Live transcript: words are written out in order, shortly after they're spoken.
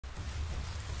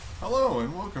Hello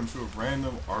and welcome to a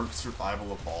random ARK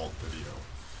Survival Evolved video.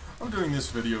 I'm doing this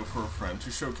video for a friend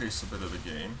to showcase a bit of the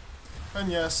game.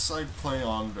 And yes, I play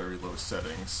on very low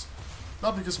settings.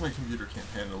 Not because my computer can't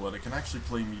handle it, I can actually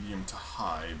play medium to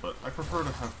high, but I prefer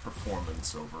to have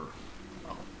performance over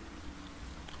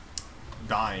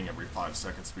dying every 5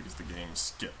 seconds because the game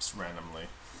skips randomly.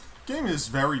 The game is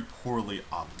very poorly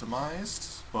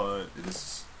optimized, but it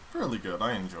is fairly good.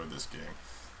 I enjoy this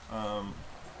game.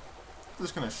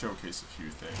 Just gonna showcase a few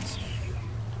things.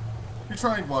 He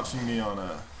tried watching me on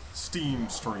a Steam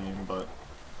stream, but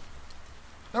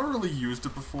never really used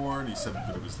it before, and he said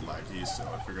that it was laggy, so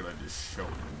I figured I'd just show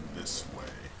him this way.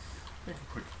 Make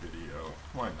a quick video.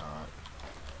 Why not?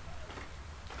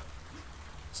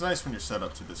 It's nice when you're set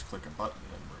up to just click a button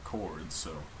and record, so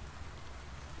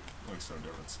it makes no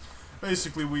difference.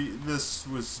 Basically, this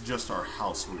was just our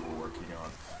house we were working on.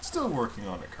 Still working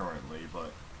on it currently,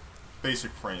 but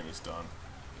basic frame is done.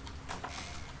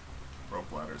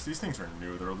 Rope ladders. These things are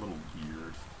new. They're a little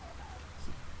weird.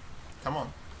 Come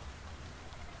on.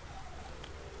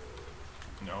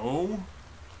 No.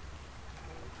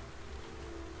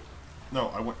 No,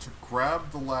 I want to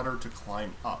grab the ladder to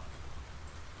climb up.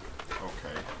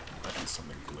 Okay. I think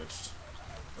something glitched.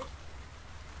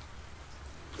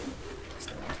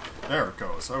 There it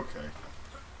goes. Okay.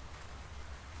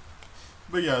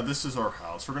 But yeah, this is our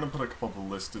house. We're going to put a couple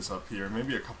ballistas up here,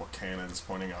 maybe a couple cannons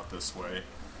pointing out this way.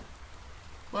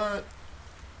 But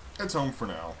it's home for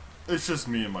now. It's just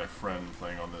me and my friend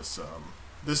playing on this.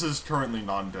 This is currently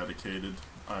non-dedicated.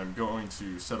 I'm going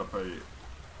to set up a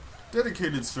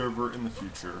dedicated server in the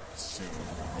future soon,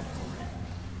 hopefully.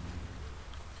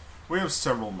 We have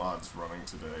several mods running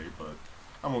today, but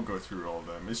I won't go through all of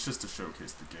them. It's just to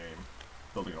showcase the game.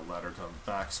 Building a ladder down the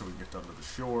back so we can get down to the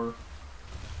shore.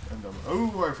 And,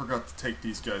 oh, I forgot to take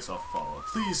these guys off follow.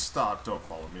 Please stop, don't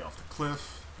follow me off the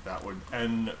cliff. That would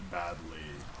end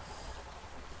badly.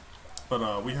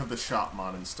 But, we have the shop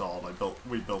mod installed.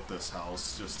 We built this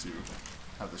house just to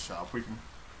have the shop. We can,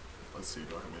 let's see,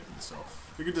 do I have anything to sell?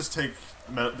 We could just take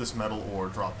this metal ore,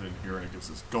 drop it in here, and it gives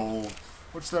us gold,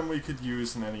 which then we could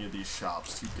use in any of these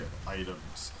shops to get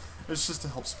items. It's just to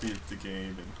help speed up the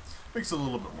game, and makes it a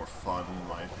little bit more fun, in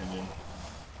my opinion.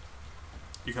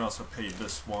 You can also pay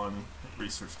this one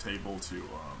research table to,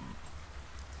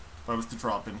 if I was to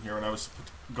drop in here and I was to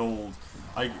put gold,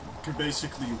 I could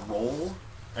basically roll,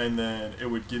 and then it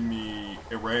would give me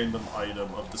a random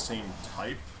item of the same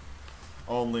type,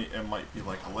 only it might be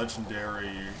like a legendary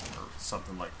or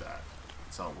something like that.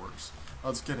 That's how it works.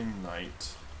 Well, it's getting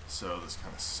night, so this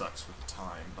kind of sucks with the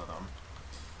time, but,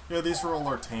 yeah, these are all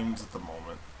our tames at the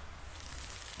moment.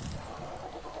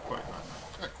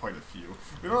 Got quite a few.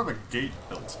 We don't have a gate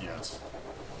built yet.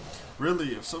 Really,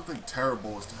 if something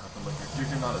terrible was to happen, like a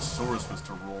Giganotosaurus was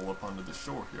to roll up onto the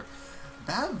shore here,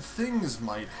 bad things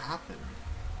might happen.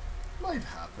 Might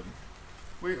happen.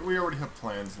 We already have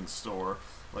plans in store.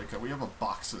 Like, we have a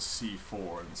box of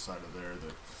C4 inside of there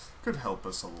that could help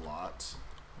us a lot,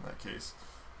 in that case.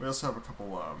 We also have a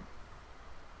couple,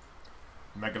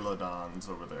 megalodons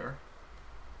over there.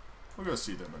 We'll go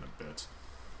see them in a bit.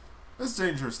 It's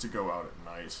dangerous to go out at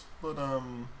night, but,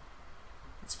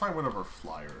 let's find one of our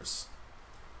flyers.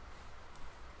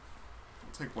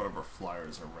 We'll take one of our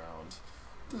flyers around,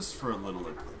 just for a little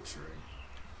adventuring.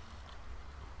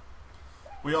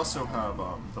 We also have,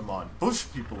 the mod Bush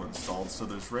People installed, so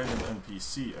there's random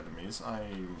NPC enemies.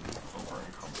 I'm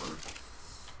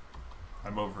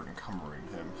over-encumbering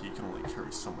him. He can only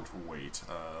carry so much weight.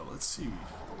 Let's see.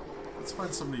 Let's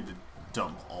find somebody to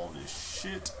dump all this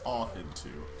shit off into.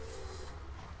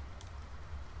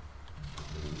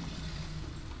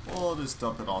 We'll just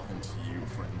dump it off into you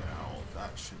for now.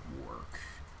 That should work.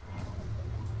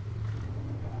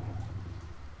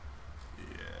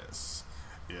 Yes.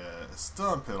 Yes.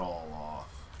 Dump it all off.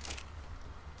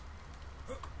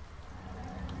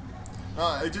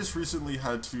 I just recently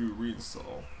had to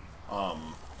reinstall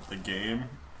the game,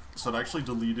 so it actually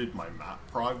deleted my map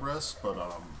progress, but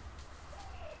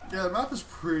yeah, the map is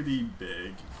pretty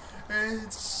big.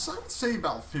 It's, I would say,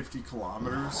 about 50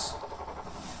 kilometers.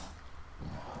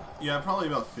 Yeah, probably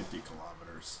about 50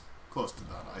 kilometers. Close to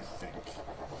that, I think.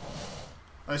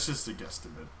 That's just a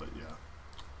guesstimate, but yeah.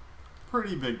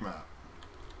 Pretty big map.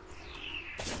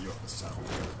 Get you up the sound.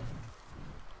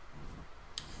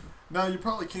 Now, you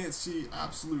probably can't see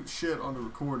absolute shit on the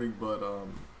recording, but,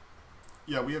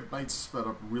 yeah, we have nights sped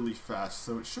up really fast,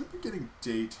 so it should be getting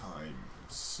daytime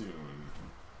soon.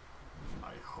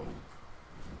 I hope.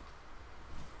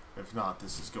 If not,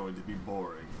 this is going to be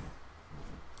boring.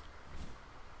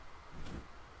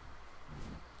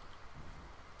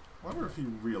 I wonder if he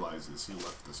realizes he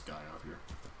left this guy out here.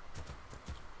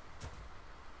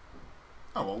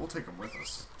 Oh, well, we'll take them with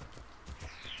us.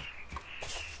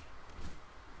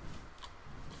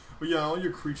 But yeah, all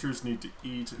your creatures need to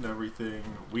eat and everything.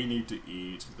 We need to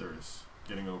eat. There's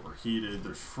getting overheated.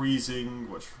 There's freezing,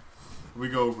 which if we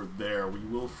go over there, we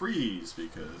will freeze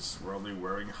because we're only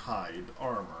wearing hide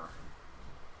armor.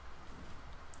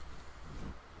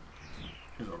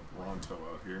 Here's a Bronto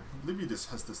out here. I believe he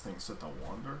just has this thing set to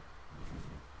wander.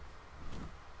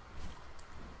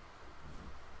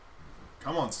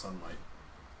 Come on, sunlight.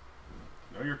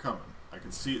 I know you're coming. I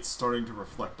can see it starting to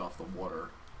reflect off the water.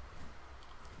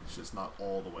 It's just not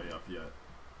all the way up yet.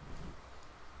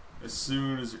 As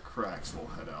soon as it cracks, we'll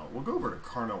head out. We'll go over to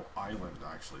Carno Island,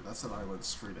 actually. That's an island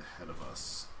straight ahead of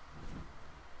us.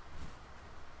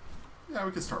 Yeah,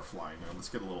 we can start flying now. Let's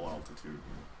get a little altitude.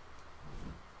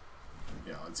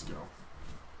 Yeah, let's go.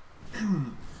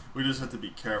 We just have to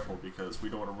be careful because we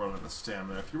don't want to run out of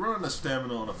stamina. If you run out of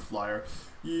stamina on a flyer,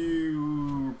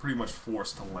 you're pretty much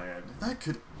forced to land. That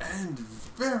could end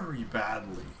very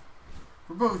badly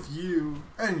for both you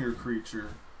and your creature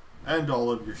and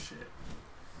all of your shit.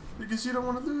 Because you don't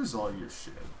want to lose all your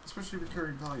shit, especially if you're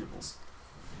carrying valuables.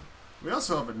 We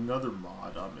also have another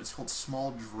mod. It's called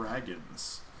Small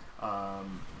Dragons.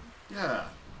 Yeah,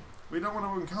 we don't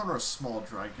want to encounter a small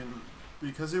dragon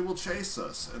because it will chase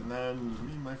us, and then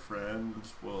me and my friend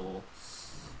will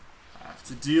have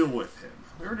to deal with him.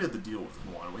 We already had to deal with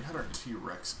one. We had our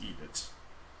T-Rex eat it.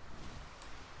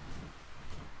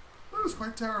 It was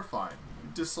quite terrifying.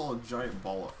 We just saw a giant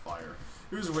ball of fire.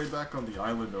 He was way back on the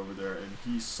island over there, and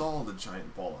he saw the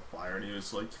giant ball of fire, and he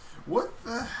was like, "What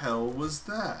the hell was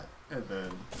that?" And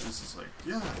then this is like,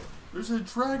 "Yeah, there's a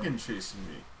dragon chasing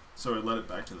me." So I led it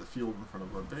back to the field in front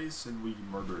of our base, and we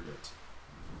murdered it.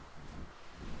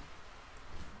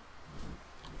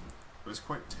 It was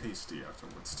quite tasty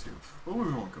afterwards, too. But we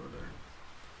won't go there.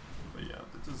 But yeah,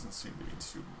 there doesn't seem to be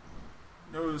too...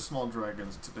 No small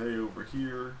dragons today over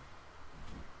here.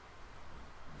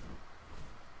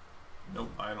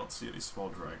 Nope, I don't see any small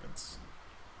dragons.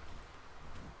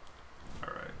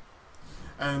 Alright.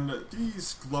 And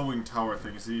these glowing tower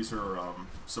things, these are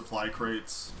supply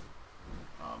crates.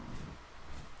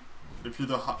 If you're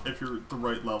the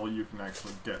right level, you can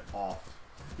actually get off.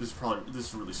 This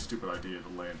is a really stupid idea to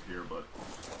land here, but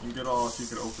you can get off, you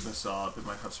can open this up, it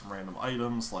might have some random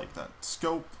items like that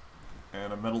scope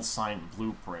and a metal sign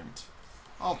blueprint.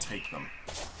 I'll take them,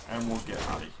 and we'll get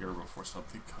out of here before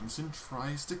something comes and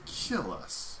tries to kill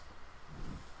us.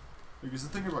 Because the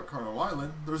thing about Carno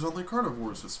Island, there's only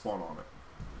carnivores that spawn on it.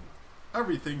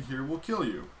 Everything here will kill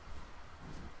you.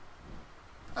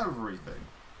 Everything.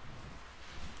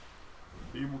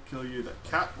 Bee will kill you, that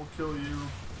cat will kill you,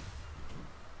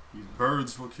 these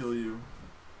birds will kill you,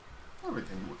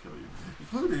 everything will kill you,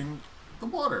 including the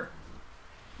water.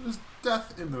 There's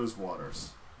death in those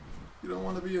waters. You don't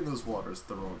want to be in those waters at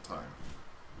the wrong time.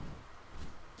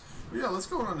 But yeah, let's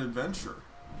go on an adventure.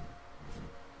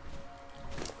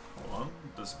 Hold on,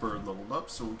 this bird leveled up,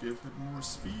 so we'll give him more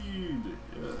speed.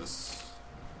 Yes.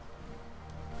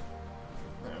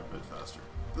 Yeah, a bit faster.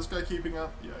 This guy keeping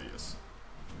up? Yeah, he is.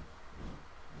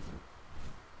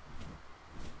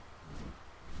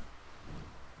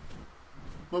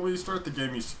 But when you start the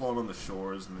game, you spawn on the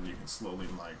shores, and then you can slowly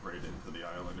migrate into the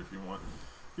island if you want.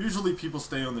 Usually people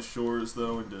stay on the shores,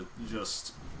 though, and to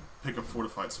just pick a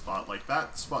fortified spot. Like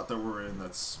that spot that we're in,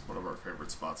 that's one of our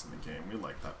favorite spots in the game. We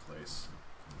like that place.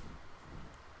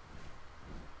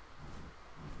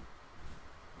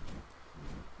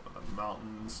 The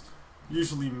mountains.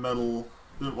 Usually metal.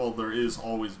 Well, there is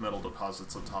always metal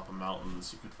deposits on top of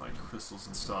mountains. You can find crystals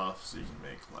and stuff, so you can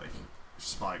make, like,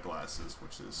 spy glasses,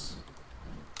 which is...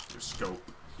 your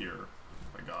scope here.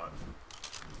 Oh my god.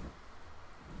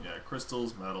 Yeah,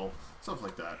 crystals, metal, stuff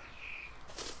like that.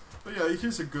 But yeah,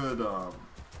 here's a good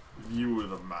view of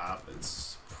the map.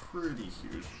 It's pretty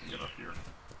huge when you get up here.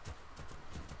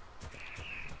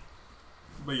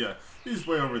 But yeah, he's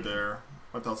way over there.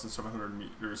 1,700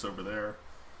 meters over there.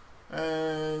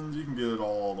 And you can get it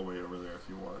all the way over there if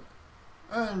you want.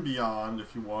 And beyond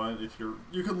if you want.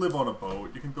 You can live on a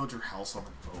boat. You can build your house on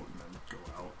a boat and then go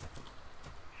out.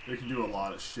 You can do a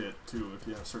lot of shit, too, if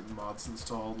you have certain mods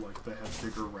installed, like they have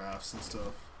bigger rafts and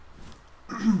stuff.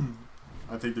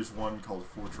 I think there's one called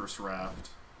Fortress Raft.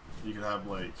 You can have,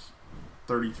 like,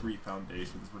 33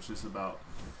 foundations, which is about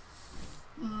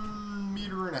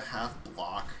meter-and-a-half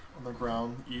block on the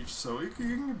ground each, so you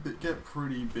can get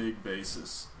pretty big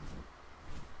bases.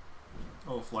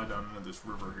 Oh, we'll fly down into this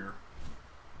river here.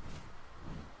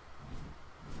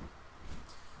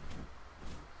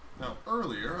 Now,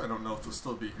 earlier, I don't know if they'll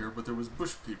still be here, but there was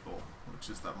Bush People, which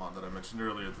is that mod that I mentioned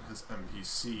earlier that has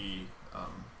NPC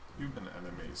human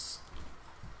enemies.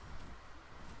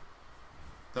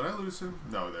 Did I lose him?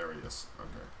 No, there he is.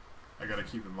 Okay. I gotta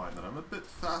keep in mind that I'm a bit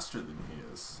faster than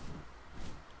he is.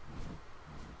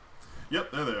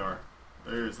 Yep, there they are.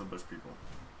 There's the bush people.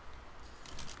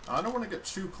 I don't want to get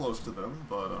too close to them,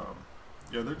 but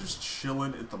yeah, they're just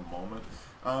chilling at the moment.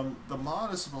 The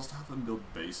mod is supposed to have them build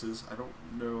bases. I don't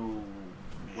know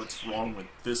what's wrong with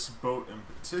this boat in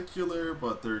particular,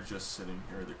 but they're just sitting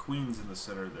here. The queen's in the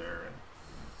center there, and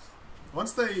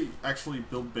once they actually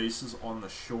build bases on the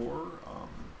shore,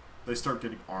 they start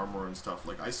getting armor and stuff.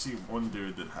 Like, I see one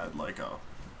dude that had like a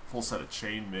full set of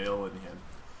chainmail, and he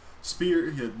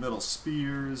had metal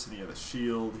spears, and he had a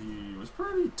shield. He was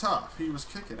pretty tough. He was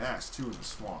kicking ass too in the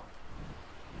swamp.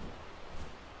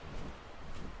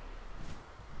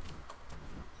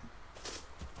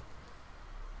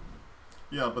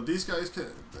 Yeah, but these guys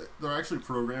they're actually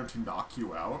programmed to knock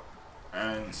you out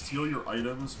and steal your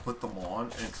items, put them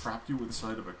on, and trap you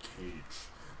inside of a cage.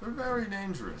 They're very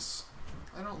dangerous.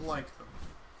 I don't like them.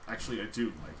 Actually, I do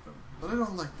like them. But I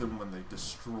don't like them when they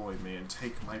destroy me and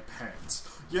take my pants.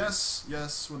 Yes,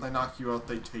 yes, when they knock you out,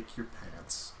 they take your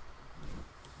pants.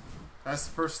 That's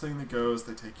the first thing that goes,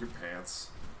 they take your pants.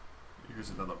 Here's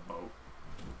another boat.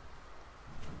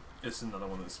 It's another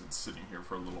one that's been sitting here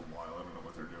for a little while. I don't know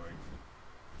what they're doing.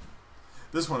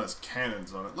 This one has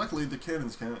cannons on it. Luckily, the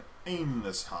cannons can't aim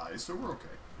this high, so we're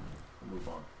okay. We'll move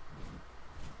on.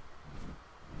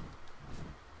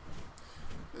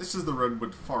 This is the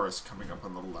redwood forest coming up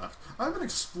on the left. I haven't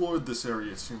explored this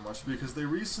area too much because they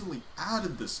recently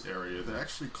added this area. They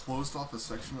actually closed off a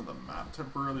section of the map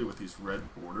temporarily with these red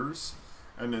borders,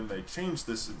 and then they changed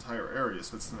this entire area,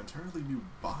 so it's an entirely new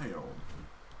biome.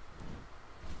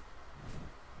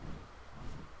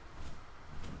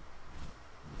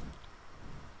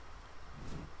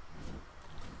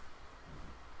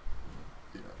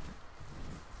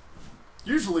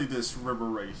 Usually this river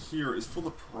right here is full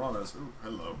of piranhas. Oh,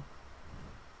 hello.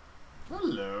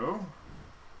 Hello.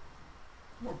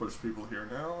 More bush people here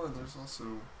now, and there's also...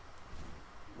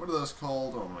 What are those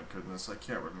called? Oh my goodness, I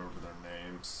can't remember their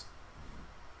names.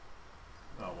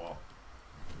 Oh well.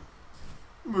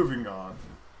 Moving on.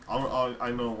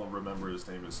 I know I'll remember his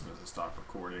name as soon as I stop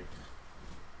recording.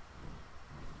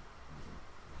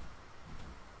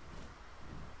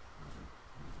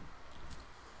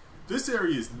 This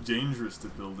area is dangerous to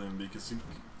build in because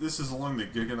this is along the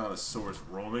Giganotosaurus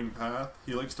roaming path.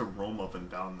 He likes to roam up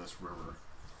and down this river.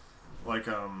 Like,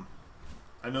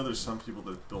 I know there's some people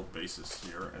that build bases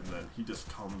here, and then he just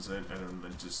comes in and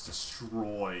then just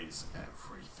destroys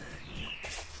everything.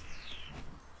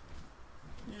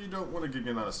 You don't want a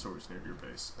Giganotosaurus near your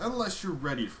base, unless you're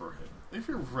ready for him. If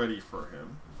you're ready for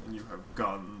him, and you have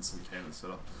guns and cannons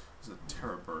set up, there's a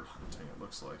terror bird hunting, it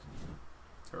looks like.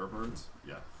 Terror birds?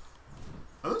 Yeah.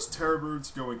 Are those terror birds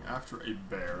going after a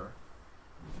bear?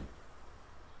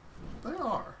 They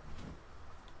are.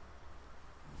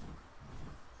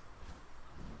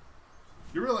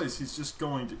 You realize he's just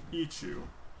going to eat you.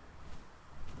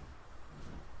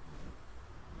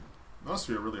 Must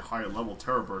be a really high level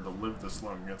terror bird to live this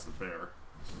long against a bear.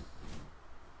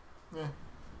 Eh.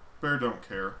 Bear don't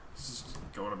care. He's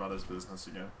just going about his business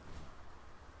again.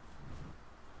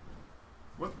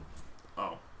 What?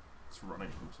 Oh. It's running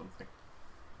from something.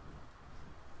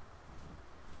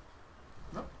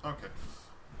 Nope. Okay.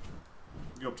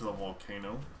 Go up to the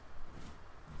volcano.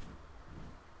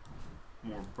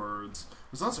 More birds.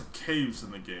 There's lots of caves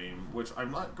in the game, which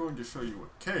I'm not going to show you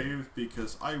a cave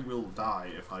because I will die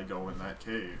if I go in that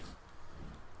cave.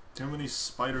 Too many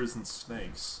spiders and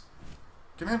snakes.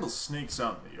 Can handle snakes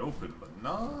out in the open, but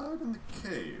not in the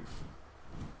cave.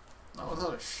 Not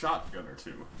without a shotgun or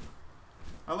two.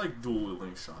 I like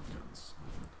dual-wielding shotguns.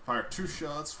 Fire 2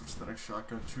 shots, switch to the next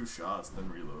shotgun, 2 shots, then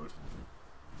reload.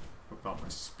 Whip out my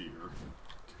spear.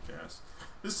 Kick ass.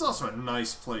 This is also a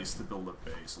nice place to build a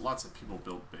base. Lots of people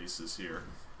build bases here.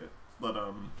 But,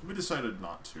 we decided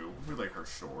not to. We like our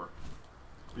shore.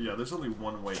 But yeah, there's only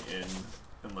one way in,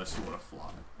 unless you want to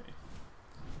fly.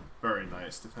 Very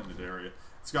nice, defended area.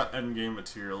 It's got endgame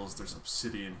materials, there's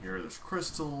obsidian here, there's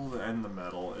crystal, and the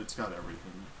metal. It's got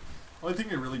everything. The only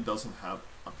thing it really doesn't have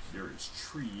up here is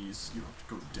trees. You have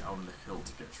to go down the hill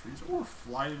to get trees, or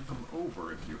fly them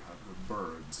over if you have the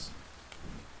birds.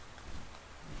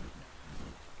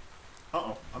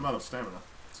 Uh-oh, I'm out of stamina.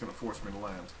 It's gonna force me to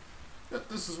land. Yeah,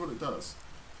 this is what it does.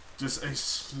 Just a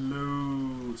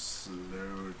slow,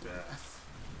 slow death.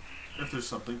 If there's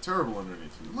something terrible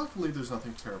underneath you. Luckily, there's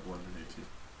nothing terrible underneath you.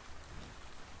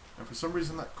 And for some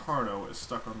reason, that Carno is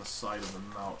stuck on the side of the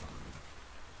mountain.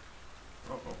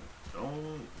 Uh-oh.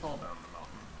 Don't fall down the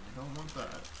mountain. You don't want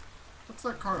that. What's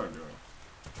that Carno doing?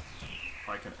 If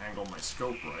I can angle my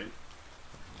scope right.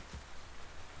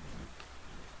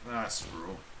 Ah, screw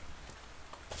 'em.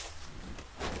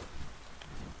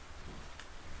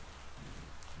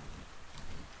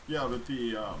 Yeah, but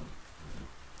the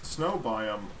snow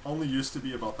biome only used to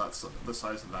be about the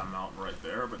size of that mountain right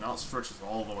there, but now it stretches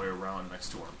all the way around next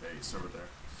to our base over there.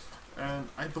 And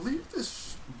I believe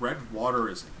this red water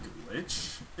is a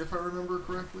glitch, if I remember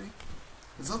correctly.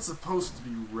 It's not supposed to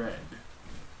be red.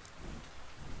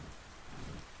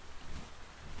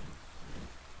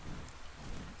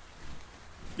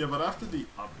 Yeah, but after the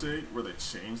update where they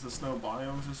changed the snow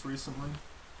biome just recently,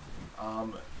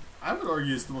 I would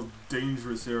argue it's the most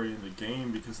dangerous area in the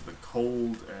game because of the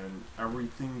cold and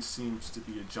everything seems to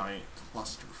be a giant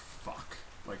clusterfuck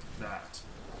like that.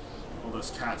 All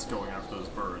those cats going after those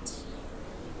birds.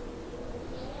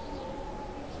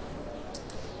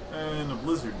 And a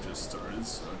blizzard just started,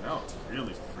 so now it's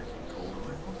really freaking cold. I'm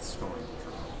like, what's going on?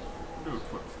 I'll do a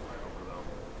quick fly over though.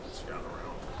 Just gather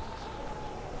around.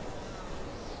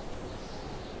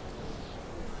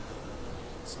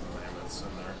 Some mammoths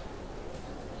in there.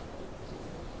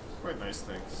 Quite nice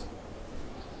things.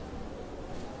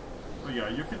 But yeah,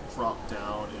 you could drop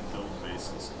down and build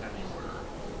bases anywhere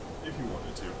if you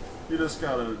wanted to. You just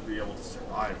gotta be able to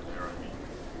survive there. I mean,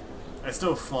 it's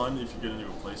still fun if you get into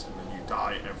a place and then you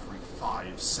die every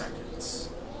 5 seconds.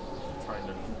 Trying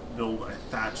to build a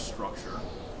thatch structure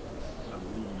and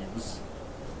leaves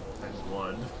and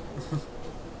blood.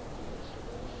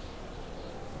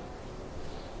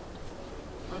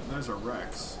 But there's a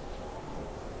Rex.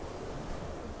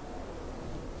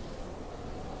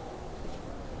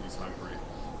 He's hungry.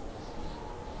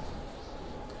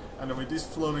 And then with these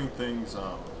floating things,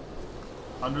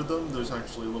 under them, there's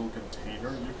actually a little container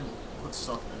you can put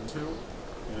stuff into.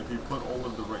 And if you put all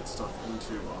of the right stuff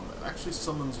into, it actually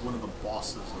summons one of the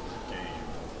bosses of the game.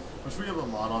 Which we have a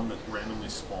mod on that randomly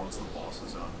spawns the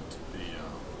bosses out into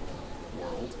the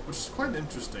world. Which is quite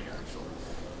interesting, actually.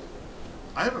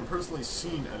 I haven't personally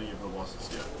seen any of the bosses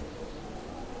yet.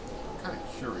 I'm kind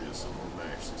of curious on when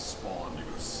they actually spawn to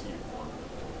go see one.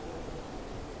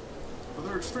 But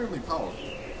they're extremely powerful.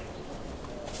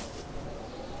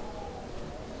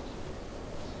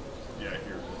 Yeah,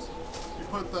 here it is.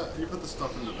 You put the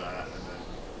stuff into that, and then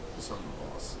you summon the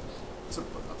boss.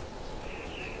 Simple enough.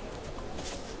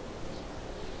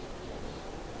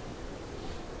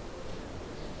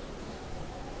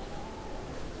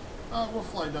 We'll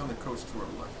fly down the coast to our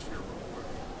left here real quick.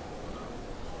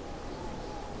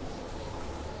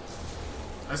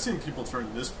 I've seen people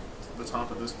turn the top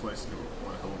of this place into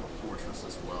one hell of a fortress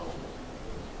as well.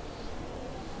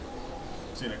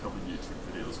 I've seen a couple YouTube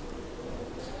videos.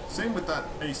 Same with that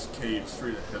ice cave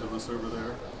straight ahead of us over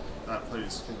there. That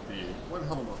place can be one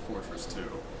hell of a fortress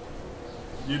too.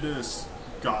 You just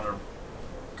gotta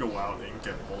go out and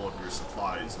get all of your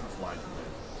supplies and fly them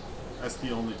in. That's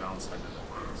the only downside to that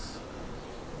place.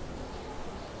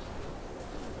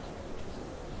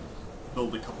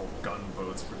 Build a couple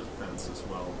gunboats for defense as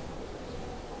well.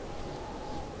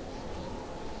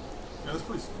 Yeah, this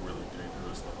place is really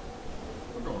dangerous though.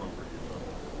 We're going over here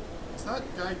though. Is that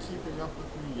guy keeping up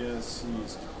with me? Yes,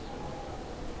 he's coming.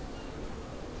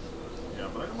 Yeah,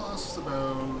 but I lost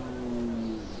about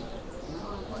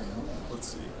quarter of my health. Let's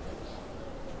see.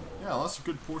 Yeah, I lost a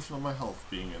good portion of my health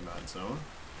being in that zone.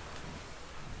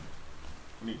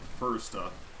 I need fur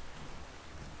stuff.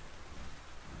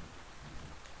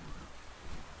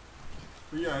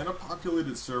 But yeah, in a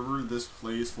populated server, this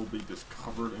place will be just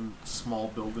covered in small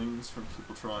buildings from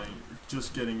people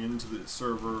just getting into the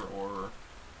server or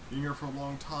being here for a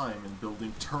long time and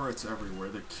building turrets everywhere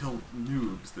that kill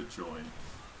noobs that join.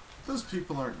 Those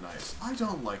people aren't nice. I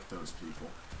don't like those people.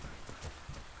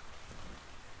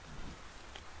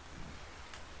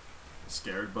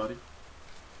 Scared, buddy?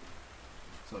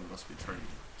 Someone must be trying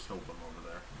to kill them over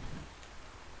there.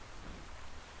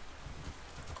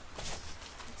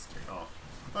 Let's take off.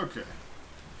 Okay.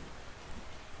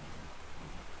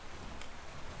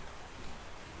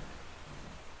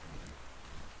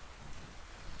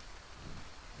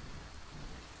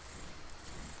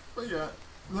 But yeah,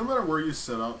 no matter where you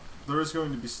set up, there is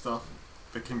going to be stuff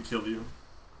that can kill you.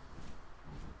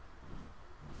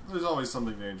 There's always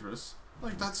something dangerous.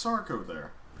 Like that Sarco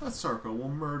there. That Sarco will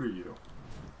murder you.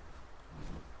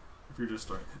 If you're just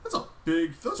starting. Those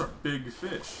are big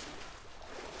fish.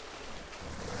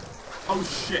 Oh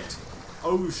shit.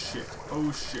 Oh shit.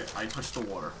 Oh shit. I touched the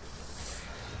water.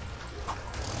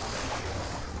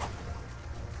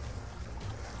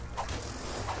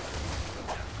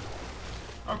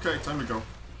 Okay, time to go.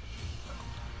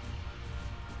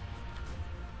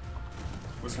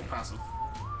 Whistle passive.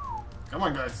 Come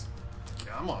on, guys.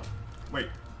 Come on. Wait.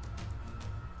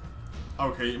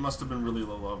 Okay, it must have been really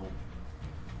low level.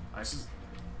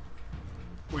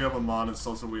 We have a mod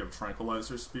installed, so we have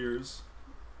tranquilizer spears.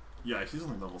 Yeah, he's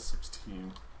only level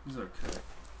 16. He's okay.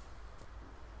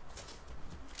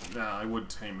 Nah, I would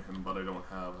tame him, but I don't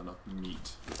have enough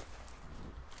meat.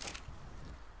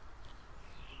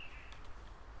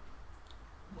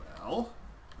 Well,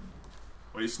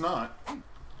 waste not.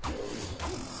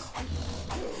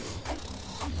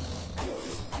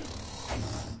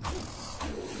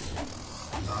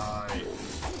 Die.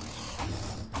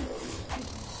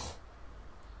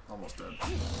 Almost dead.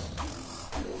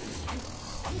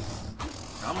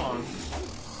 Come on.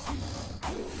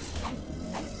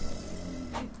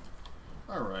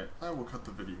 Alright, I will cut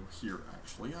the video here,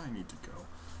 actually. I need to go.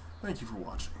 Thank you for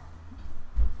watching.